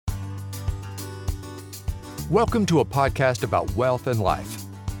Welcome to a podcast about wealth and life.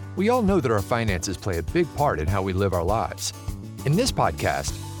 We all know that our finances play a big part in how we live our lives. In this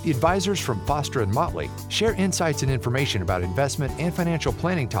podcast, the advisors from Foster & Motley share insights and information about investment and financial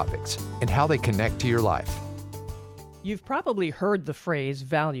planning topics and how they connect to your life. You've probably heard the phrase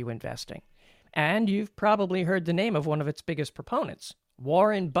value investing, and you've probably heard the name of one of its biggest proponents,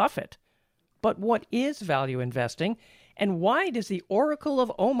 Warren Buffett. But what is value investing, and why does the Oracle of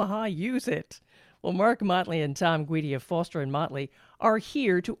Omaha use it? Well, Mark Motley and Tom Guidi of Foster & Motley are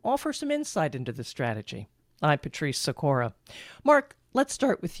here to offer some insight into the strategy. I'm Patrice Sikora. Mark, let's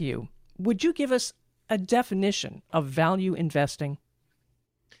start with you. Would you give us a definition of value investing?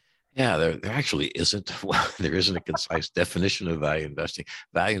 Yeah, there actually isn't. Well, there isn't a concise definition of value investing.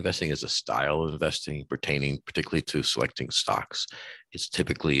 Value investing is a style of investing pertaining particularly to selecting stocks. It's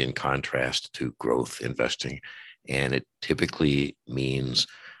typically in contrast to growth investing, and it typically means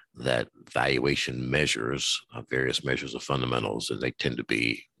that valuation measures, various measures of fundamentals, and they tend to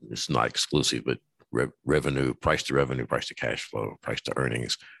be, it's not exclusive, but revenue, price to cash flow, price to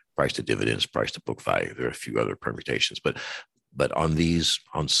earnings, price to dividends, price to book value. There are a few other permutations, but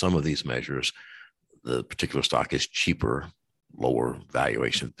on some of these measures, the particular stock is cheaper, lower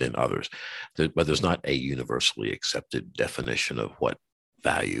valuation than others. But there's not a universally accepted definition of what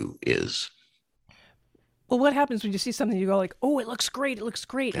value is. Well, what happens when you see something, you go like, oh, it looks great,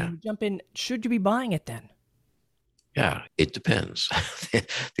 Yeah. and you jump in. Should you be buying it then? Yeah, it depends.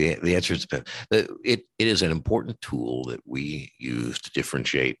 The answer is depends. It is an important tool that we use to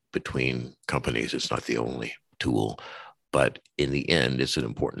differentiate between companies. It's not the only tool, but in the end, it's an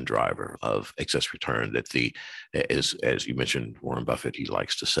important driver of excess return that as you mentioned, Warren Buffett, he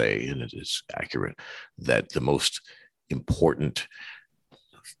likes to say, and it is accurate, that the most important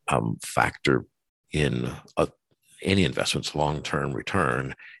factor in any investment's long-term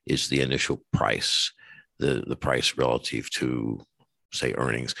return is the initial price, the price relative to, say,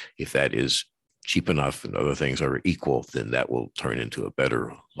 earnings. If that is cheap enough and other things are equal, then that will turn into a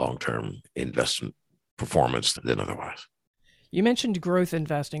better long-term investment performance than otherwise. You mentioned growth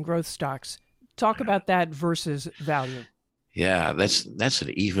investing, growth stocks. Talk about that versus value. Yeah, that's an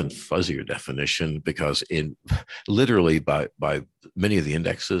even fuzzier definition because literally by many of the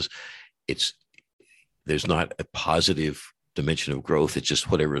indexes, there's not a positive dimension of growth. It's just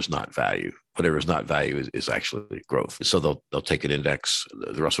whatever is not value. Whatever is not value is actually growth. So they'll take an index,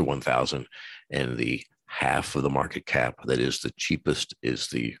 the Russell 1000, and the half of the market cap that is the cheapest is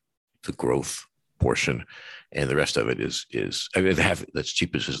the growth portion, and the rest of it is the half that's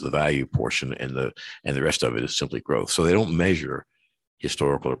cheapest is the value portion, and the rest of it is simply growth. So they don't measure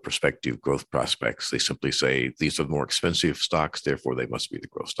historical or prospective growth prospects. They simply say these are the more expensive stocks, therefore they must be the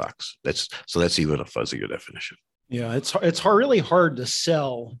growth stocks. That's even a fuzzier definition. Yeah, it's really hard to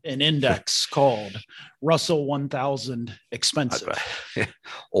sell an index called Russell 1000 expensive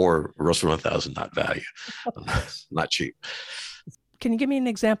or Russell 1000 not value, not cheap. Can you give me an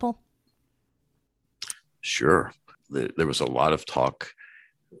example? Sure. There was a lot of talk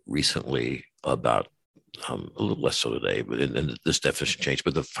recently about, a little less so today, but and this definition changed,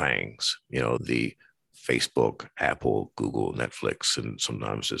 but the FANGs, the Facebook, Apple, Google, Netflix, and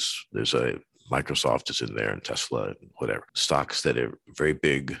sometimes there's a Microsoft is in there and Tesla and whatever. Stocks that are very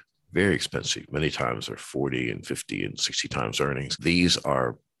big, very expensive, many times are 40 and 50 and 60 times earnings. These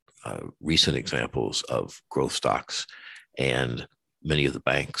are recent examples of growth stocks, and many of the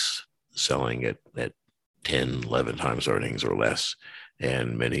banks selling at 10, 11 times earnings or less.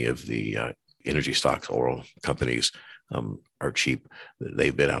 And many of the energy stocks, oil companies are cheap.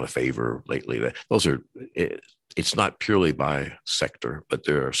 They've been out of favor lately. It's not purely by sector, but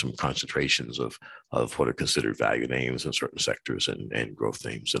there are some concentrations of what are considered value names in certain sectors and growth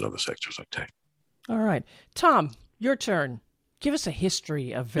names in other sectors like tech. All right. Tom, your turn. Give us a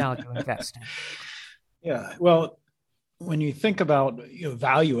history of value investing. Yeah. Well, when you think about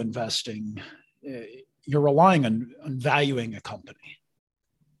value investing, you're relying on valuing a company,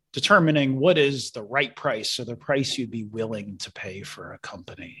 determining what is the right price or the price you'd be willing to pay for a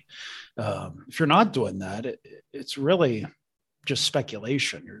company. If you're not doing that, it's really just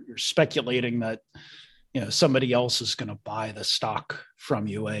speculation. You're speculating that somebody else is going to buy the stock from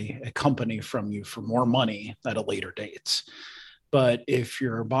you, a company from you for more money at a later date. But if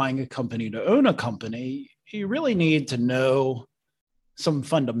you're buying a company to own a company, you really need to know some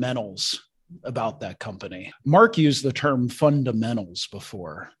fundamentals about that company. Mark used the term fundamentals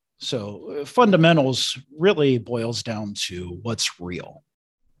before. So fundamentals really boils down to what's real.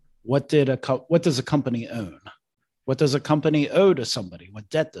 What does a company own? What does a company owe to somebody? What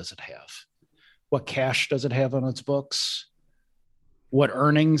debt does it have? What cash does it have on its books? What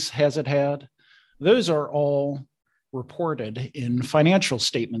earnings has it had? Those are all reported in financial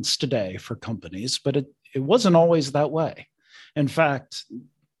statements today for companies, but it wasn't always that way. In fact,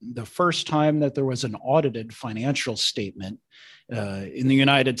 the first time that there was an audited financial statement in the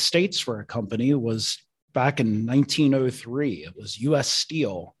United States for a company was back in 1903. It was U.S.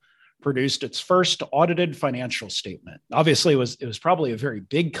 Steel produced its first audited financial statement. Obviously, it was probably a very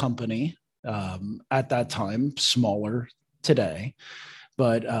big company at that time, smaller today,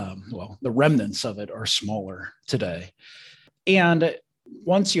 but the remnants of it are smaller today. And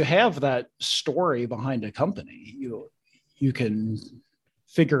once you have that story behind a company, you can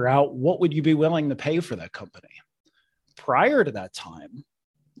figure out what would you be willing to pay for that company. Prior to that time,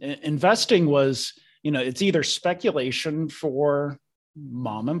 investing was, it's either speculation for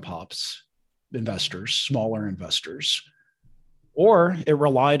mom and pops investors, smaller investors, or it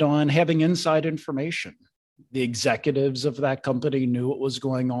relied on having inside information. The executives of that company knew what was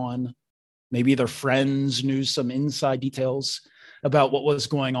going on. Maybe their friends knew some inside details about what was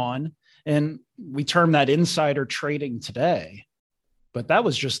going on. And we term that insider trading today, but that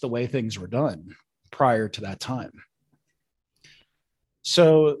was just the way things were done prior to that time.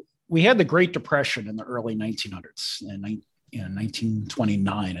 So we had the Great Depression in the early 1900s, and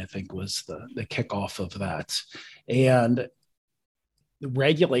 1929, I think, was the kickoff of that. And the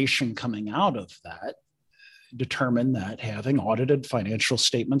regulation coming out of that determined that having audited financial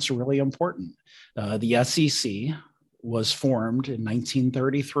statements are really important. The SEC was formed in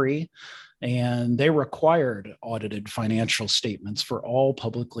 1933, and they required audited financial statements for all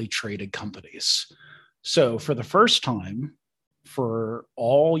publicly traded companies. So for the first time, for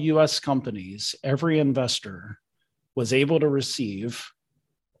all US companies, every investor was able to receive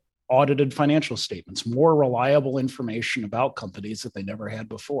audited financial statements, more reliable information about companies that they never had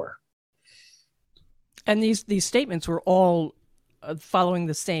before. And these statements were all following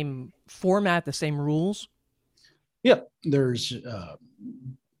the same format, the same rules? Yeah, there's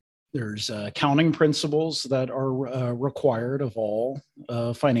accounting principles that are required of all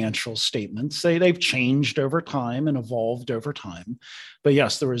financial statements. They've changed over time and evolved over time. But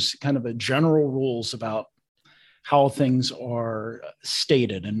yes, there was kind of a general rules about how things are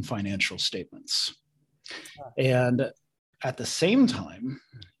stated in financial statements. And at the same time,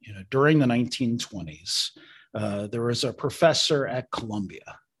 during the 1920s, there was a professor at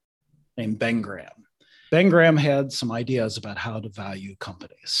Columbia named Ben Graham. Ben Graham had some ideas about how to value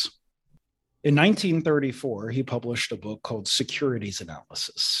companies. In 1934, he published a book called Securities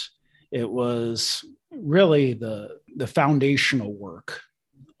Analysis. It was really the foundational work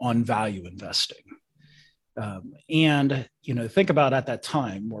on value investing. And think about at that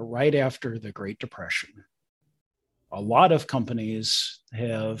time, we're right after the Great Depression. A lot of companies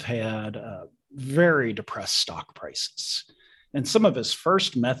have had very depressed stock prices. And some of his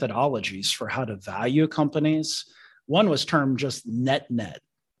first methodologies for how to value companies, one was termed just net.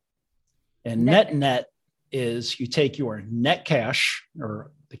 And net is you take your net cash,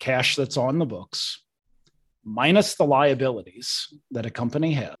 or the cash that's on the books, minus the liabilities that a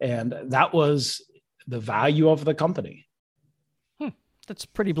company had. And that was the value of the company. That's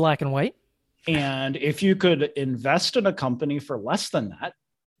pretty black and white. And if you could invest in a company for less than that,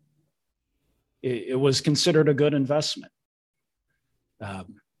 it was considered a good investment.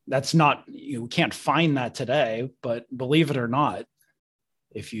 That's not, you can't find that today, but believe it or not,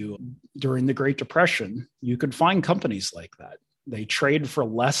 during the Great Depression, you could find companies like that. They trade for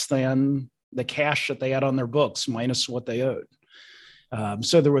less than the cash that they had on their books minus what they owed.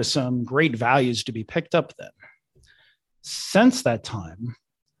 So there was some great values to be picked up then. Since that time,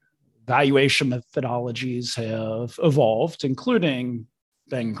 valuation methodologies have evolved, including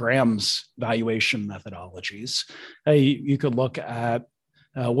Ben Graham's valuation methodologies. You could look at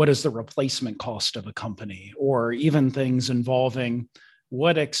what is the replacement cost of a company, or even things involving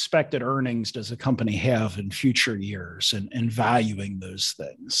what expected earnings does a company have in future years, and valuing those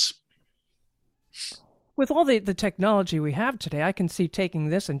things. With all the technology we have today, I can see taking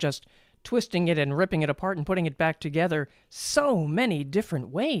this and just twisting it and ripping it apart and putting it back together so many different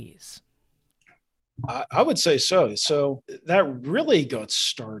ways. I would say so. So that really got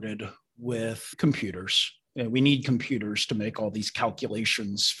started with computers. We need computers to make all these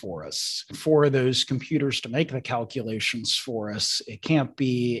calculations for us. For those computers to make the calculations for us, it can't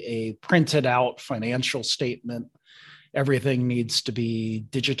be a printed out financial statement. Everything needs to be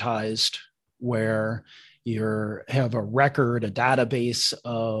digitized, where you have a record, a database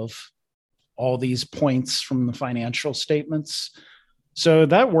of all these points from the financial statements. So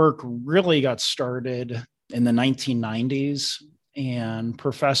that work really got started in the 1990s, and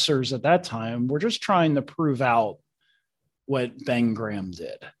professors at that time were just trying to prove out what Ben Graham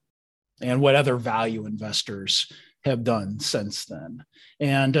did. and what other value investors have done since then.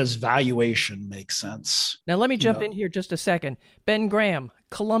 And does valuation make sense? Now, let me jump in here just a second. Ben Graham,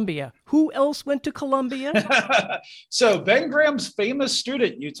 Columbia. Who else went to Columbia? So Ben Graham's famous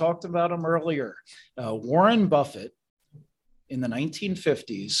student, you talked about him earlier, Warren Buffett, in the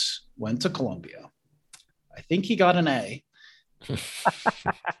 1950s, went to Columbia. I think he got an A.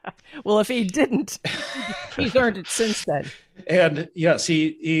 Well, if he didn't, he's earned it since then. And yes,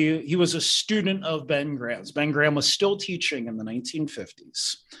 he was a student of Ben Graham's. Ben Graham was still teaching in the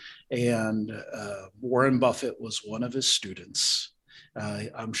 1950s, and Warren Buffett was one of his students.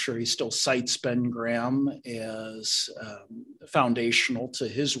 I'm sure he still cites Ben Graham as foundational to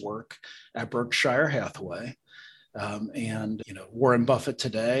his work at Berkshire Hathaway. And Warren Buffett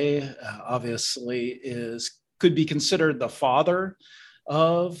today obviously could be considered the father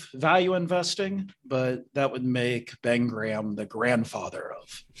of value investing, but that would make Ben Graham the grandfather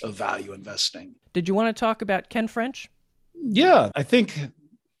of value investing. Did you want to talk about Ken French? Yeah, I think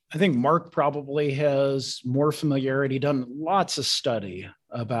Mark probably has more familiarity, done lots of study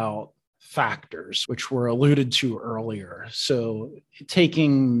about factors, which were alluded to earlier. So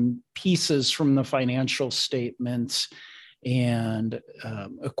taking pieces from the financial statements and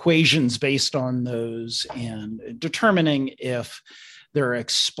equations based on those and determining if they're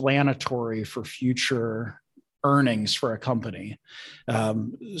explanatory for future earnings for a company.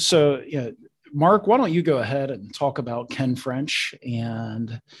 Mark, why don't you go ahead and talk about Ken French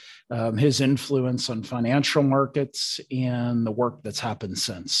and his influence on financial markets and the work that's happened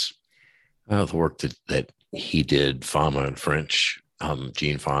since? The work that he did, Fama and French,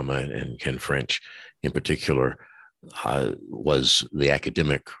 Gene Fama and Ken French in particular, was the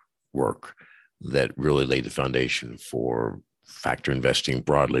academic work that really laid the foundation for factor investing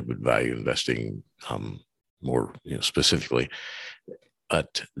broadly, but value investing more specifically.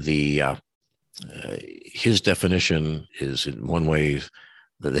 But his definition is, in one way,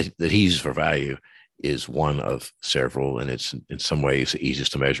 that he's for value is one of several, and it's in some ways the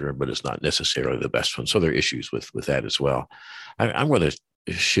easiest to measure, but it's not necessarily the best one. So there are issues with that as well. I'm going to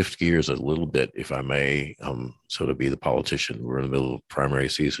shift gears a little bit, if I may, so to be the politician. We're in the middle of primary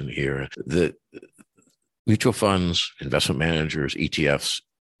season here. The mutual funds, investment managers, ETFs,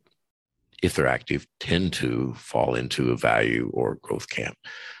 if they're active, tend to fall into a value or growth camp.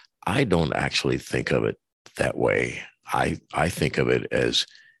 I don't actually think of it that way. I think of it as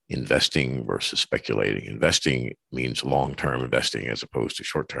investing versus speculating. Investing means long-term investing as opposed to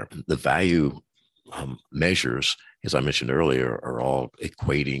short-term. The value measures, as I mentioned earlier, are all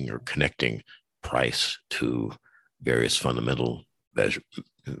equating or connecting price to various fundamental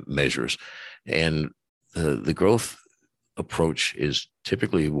measures. And the growth approach is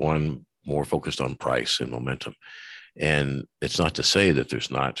typically one more focused on price and momentum. And it's not to say that there's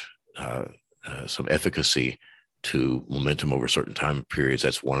not some efficacy to momentum over certain time periods.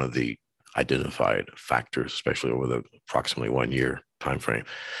 That's one of the identified factors, especially over the approximately 1 year time frame.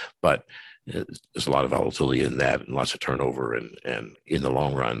 But there's a lot of volatility in that and lots of turnover. And in the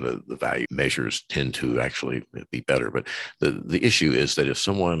long run, the value measures tend to actually be better. But the issue is that if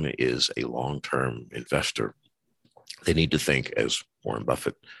someone is a long-term investor, they need to think, as Warren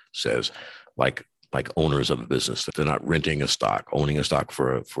Buffett says, like owners of a business. That they're not renting a stock, owning a stock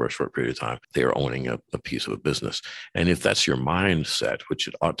for a short period of time. They are owning a piece of a business. And if that's your mindset, which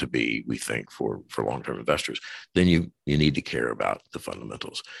it ought to be, we think, for long-term investors, then you need to care about the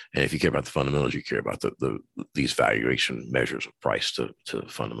fundamentals. And if you care about the fundamentals, you care about these valuation measures of price to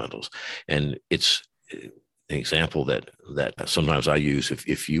fundamentals. And it's an example that sometimes I use.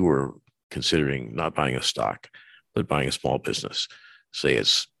 If you were considering not buying a stock, but buying a small business, say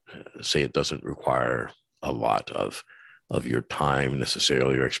it doesn't require a lot of your time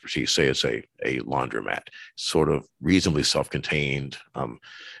necessarily, or expertise. Say it's a laundromat, sort of reasonably self-contained,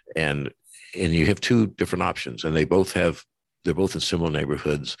 and you have two different options, and they're both in similar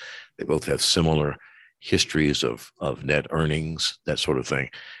neighborhoods. They both have similar histories of net earnings, that sort of thing.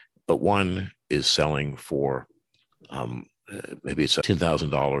 But one is selling for maybe it's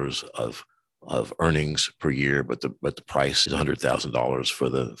 $10,000 of earnings per year, but the price is $100,000 for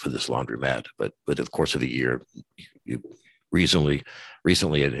this laundromat. But in the course of the year, you recently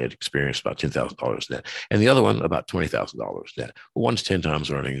it had experienced about $10,000 net, and the other one about $20,000 net. Well, one's 10 times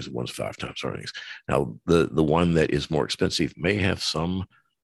earnings, one's 5 times earnings. Now, the one that is more expensive may have some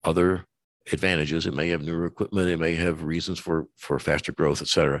other advantages. It may have newer equipment. It may have reasons for faster growth, et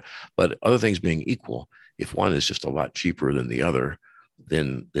cetera. But other things being equal, if one is just a lot cheaper than the other,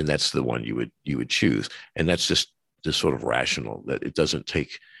 then that's the one you would choose. And that's just sort of rational, that it doesn't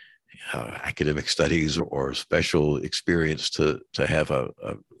take academic studies or special experience to have a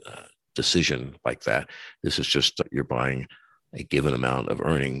decision like that. This is just you're buying a given amount of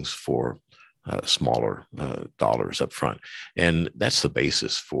earnings for smaller dollars up front. And that's the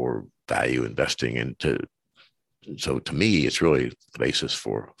basis for value investing. So to me, it's really the basis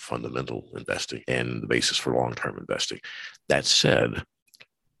for fundamental investing and the basis for long-term investing. That said,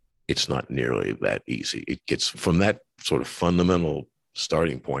 it's not nearly that easy. It gets from that sort of fundamental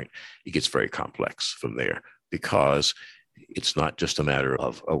starting point, it gets very complex from there, because it's not just a matter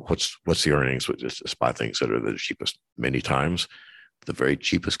of what's the earnings, just buy things that are the cheapest. Many times, the very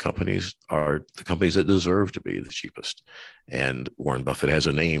cheapest companies are the companies that deserve to be the cheapest. And Warren Buffett has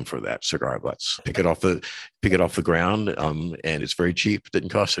a name for that: cigar butts. Pick it off the ground, and it's very cheap. Didn't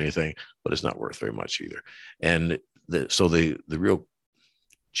cost anything, but it's not worth very much either. And so the real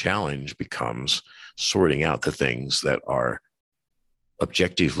challenge becomes sorting out the things that are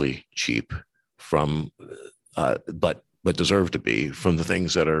objectively cheap from, but deserve to be, from the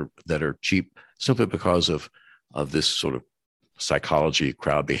things that are cheap simply because of this sort of psychology,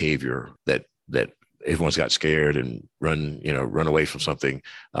 crowd behavior that everyone's got scared and run away from something,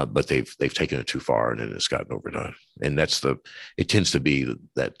 but they've taken it too far and then it's gotten overdone. And it tends to be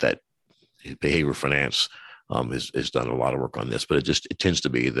that behavior finance has done a lot of work on this, but it tends to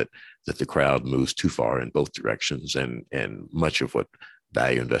be that the crowd moves too far in both directions, and much of what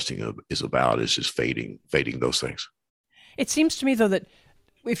value investing is about is just fading those things. It seems to me, though, that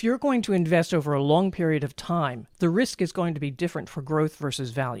if you're going to invest over a long period of time, the risk is going to be different for growth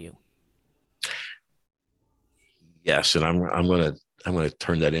versus value. Yes, and I'm going to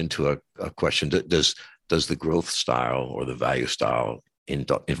turn that into a question. Does the growth style or the value style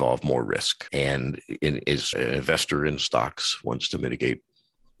involve more risk? And is an investor in stocks wants to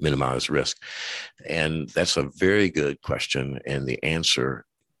minimize risk? And that's a very good question. And the answer,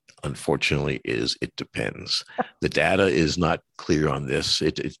 unfortunately, is it depends. The data is not clear on this.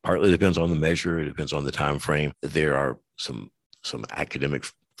 It partly depends on the measure. It depends on the time frame. There are some academic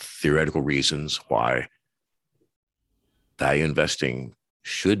theoretical reasons why value investing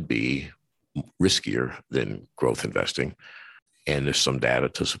should be riskier than growth investing. And there's some data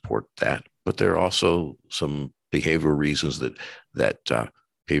to support that. But there are also some behavioral reasons that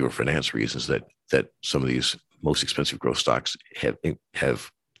behavioral finance reasons that some of these most expensive growth stocks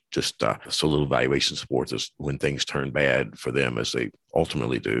have just so little valuation support that when things turn bad for them, as they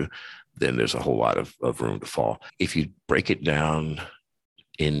ultimately do, then there's a whole lot of room to fall. If you break it down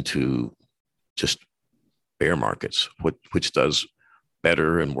into just bear markets, which does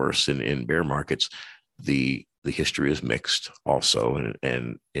better and worse in bear markets, the history is mixed also,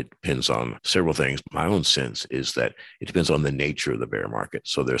 and it depends on several things. My own sense is that it depends on the nature of the bear market.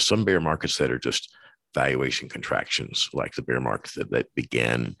 So there's some bear markets that are just valuation contractions, like the bear market that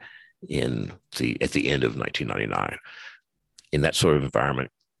began at the end of 1999. In that sort of environment,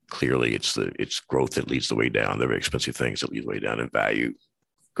 clearly it's growth that leads the way down. The very expensive things that lead the way down, and value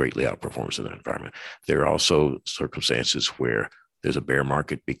greatly outperforms in that environment. There are also circumstances where there's a bear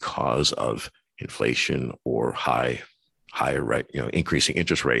market because of inflation or higher rate, increasing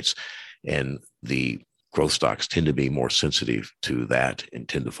interest rates, and the growth stocks tend to be more sensitive to that and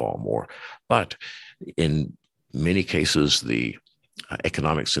tend to fall more. But in many cases, the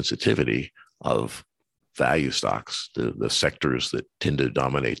economic sensitivity of value stocks, the sectors that tend to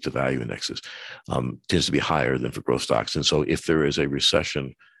dominate the value indexes, tends to be higher than for growth stocks. And so if there is a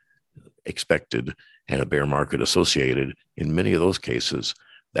recession expected and a bear market associated, in many of those cases,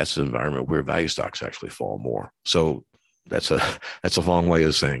 that's an environment where value stocks actually fall more. So that's a long way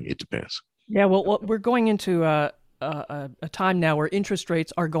of saying it depends. Yeah, well, we're going into a time now where interest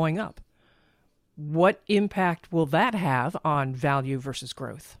rates are going up. What impact will that have on value versus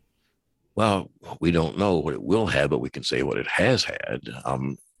growth? Well, we don't know what it will have, but we can say what it has had.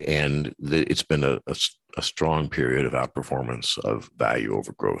 It's been a strong period of outperformance of value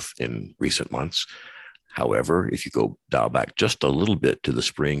over growth in recent months. However, if you dial back just a little bit to the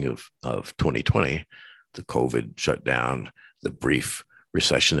spring of 2020, the COVID shutdown, the brief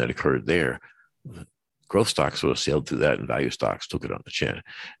recession that occurred there, growth stocks sort of sailed through that and value stocks took it on the chin.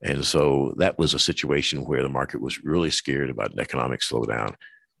 And so that was a situation where the market was really scared about an economic slowdown.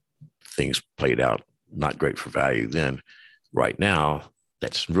 Things played out not great for value then. Right now,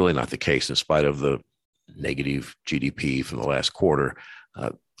 that's really not the case. In spite of the negative GDP from the last quarter,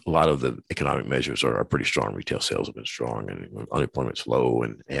 a lot of the economic measures are pretty strong. Retail sales have been strong, and unemployment's low,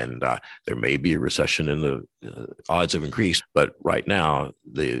 and there may be a recession, and the odds have increased. But right now,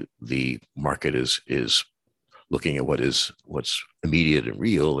 the market is looking at what's immediate and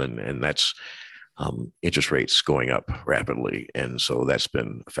real, and that's interest rates going up rapidly, and so that's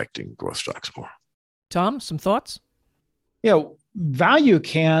been affecting growth stocks more. Tom, some thoughts? Value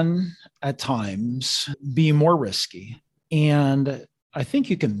can at times be more risky. And I think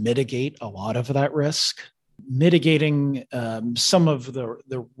you can mitigate a lot of that risk. Mitigating some of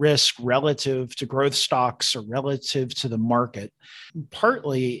the risk relative to growth stocks or relative to the market.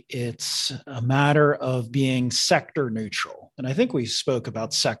 Partly it's a matter of being sector neutral. And I think we spoke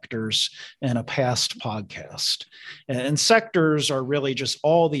about sectors in a past podcast. And sectors are really just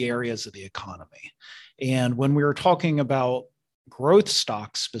all the areas of the economy. And when we were talking about growth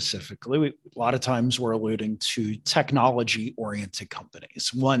stocks specifically, a lot of times we're alluding to technology-oriented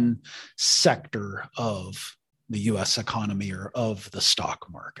companies, one sector of the US economy or of the stock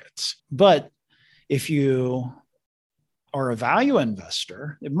markets. But if you are a value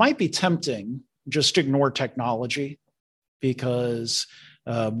investor, it might be tempting just to ignore technology because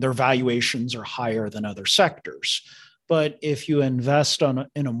their valuations are higher than other sectors. But if you invest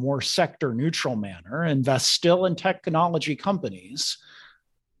in a more sector neutral manner, invest still in technology companies,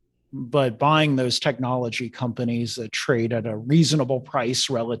 but buying those technology companies that trade at a reasonable price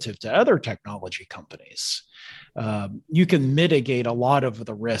relative to other technology companies, you can mitigate a lot of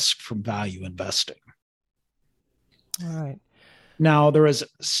the risk from value investing. All right. Now, there was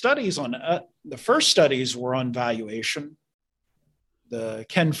studies on, the first studies were on valuation. The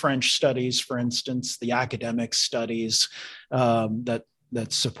Ken French studies, for instance, the academic studies that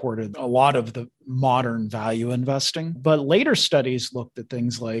supported a lot of the modern value investing. But later studies looked at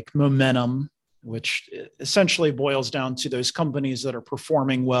things like momentum, which essentially boils down to those companies that are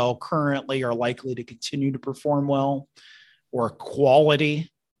performing well currently are likely to continue to perform well, or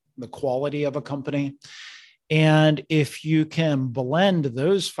quality, the quality of a company. And if you can blend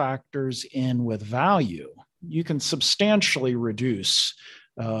those factors in with value, you can substantially reduce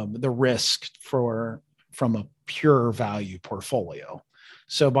the risk from a pure value portfolio.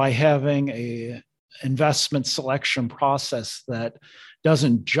 So by having a investment selection process that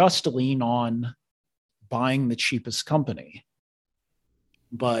doesn't just lean on buying the cheapest company,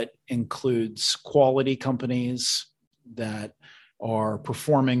 but includes quality companies that are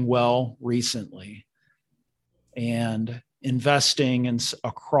performing well recently, and investing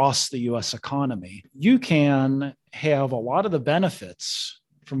across the US economy, you can have a lot of the benefits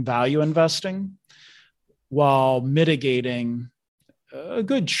from value investing while mitigating a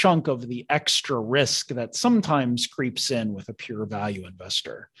good chunk of the extra risk that sometimes creeps in with a pure value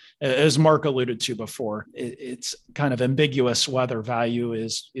investor. As Mark alluded to before, it's kind of ambiguous whether value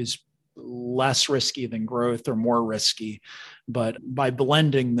is less risky than growth or more risky. But by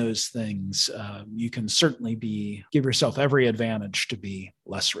blending those things, you can certainly give yourself every advantage to be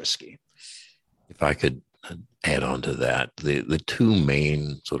less risky. If I could add on to that, the two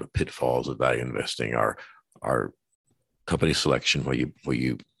main sort of pitfalls of value investing are company selection, where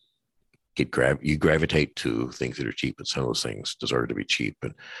you gravitate to things that are cheap, and some of those things deserve to be cheap.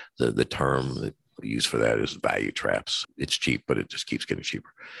 And the term that we use for that is value traps. It's cheap, but it just keeps getting cheaper.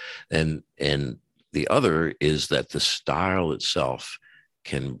 And the other is that the style itself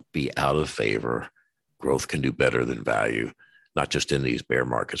can be out of favor. Growth can do better than value, not just in these bear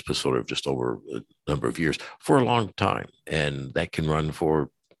markets, but sort of just over a number of years for a long time. And that can run for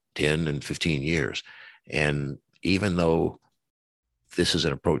 10 and 15 years. And even though this is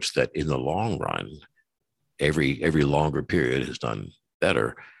an approach that in the long run, every longer period has done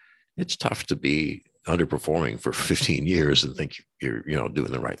better, it's tough to be underperforming for 15 years and think you're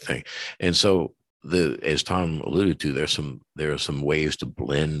doing the right thing. And so as Tom alluded to, there are some ways to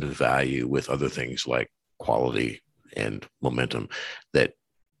blend value with other things like quality and momentum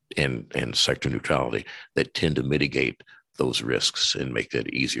and sector neutrality that tend to mitigate those risks and make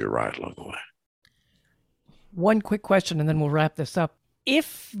that easier ride along the way. One quick question, and then we'll wrap this up.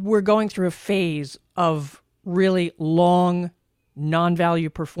 If we're going through a phase of really long, non-value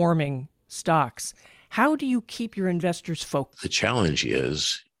performing stocks, how do you keep your investors focused? The challenge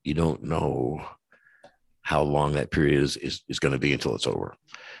is you don't know how long that period is going to be until it's over.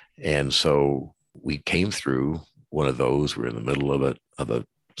 And so we came through one of those. We're in the middle of a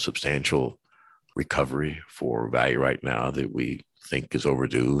substantial recovery for value right now that we think is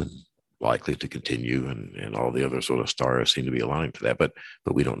overdue and likely to continue, and all the other sort of stars seem to be aligning to that, but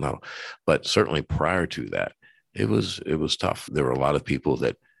we don't know. But certainly prior to that, it was tough. There were a lot of people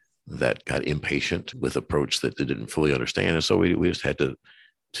that got impatient with approach that they didn't fully understand, and so we just had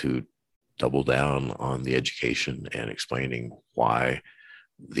to double down on the education and explaining why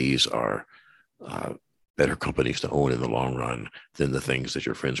these are better companies to own in the long run than the things that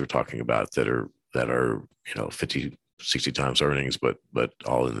your friends were talking about that are 50, 60 times earnings, but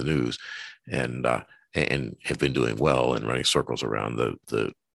all in the news, and have been doing well and running circles around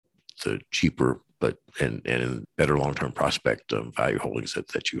the cheaper and better long-term prospect value holdings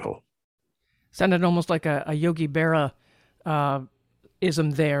that you hold. Sounded almost like a Yogi Berra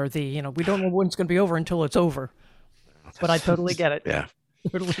ism there. We don't know when it's going to be over until it's over. But I totally get it. Yeah.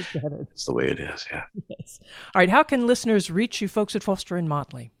 Totally get it. It's the way it is. Yeah. Yes. All right. How can listeners reach you folks at Foster &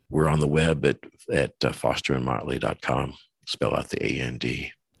 Motley? We're on the web at fosterandmotley.com. Spell out the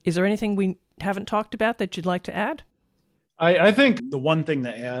A-N-D. Is there anything we haven't talked about that you'd like to add? I think the one thing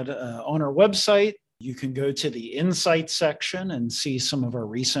to add on our website, you can go to the Insights section and see some of our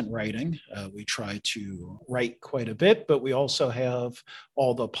recent writing. We try to write quite a bit, but we also have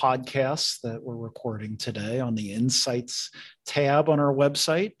all the podcasts that we're recording today on the Insights tab on our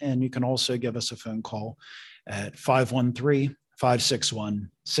website. And you can also give us a phone call at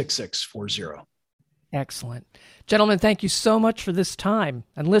 513-561-6640. Excellent. Gentlemen, thank you so much for this time.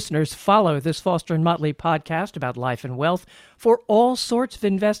 And listeners, follow this Foster & Motley podcast about life and wealth for all sorts of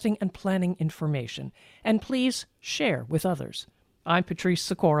investing and planning information. And please share with others. I'm Patrice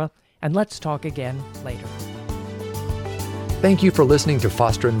Sikora, and let's talk again later. Thank you for listening to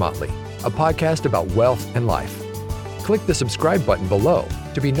Foster & Motley, a podcast about wealth and life. Click the subscribe button below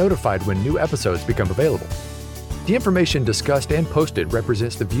to be notified when new episodes become available. The information discussed and posted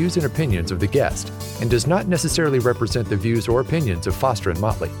represents the views and opinions of the guest and does not necessarily represent the views or opinions of Foster &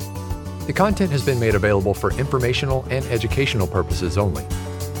 Motley. The content has been made available for informational and educational purposes only.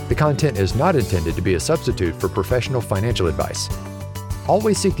 The content is not intended to be a substitute for professional financial advice.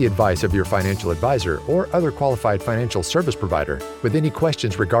 Always seek the advice of your financial advisor or other qualified financial service provider with any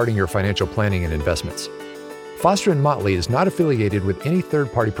questions regarding your financial planning and investments. Foster & Motley is not affiliated with any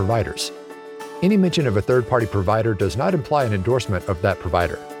third-party providers. Any mention of a third-party provider does not imply an endorsement of that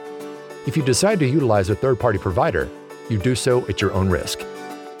provider. If you decide to utilize a third-party provider, you do so at your own risk.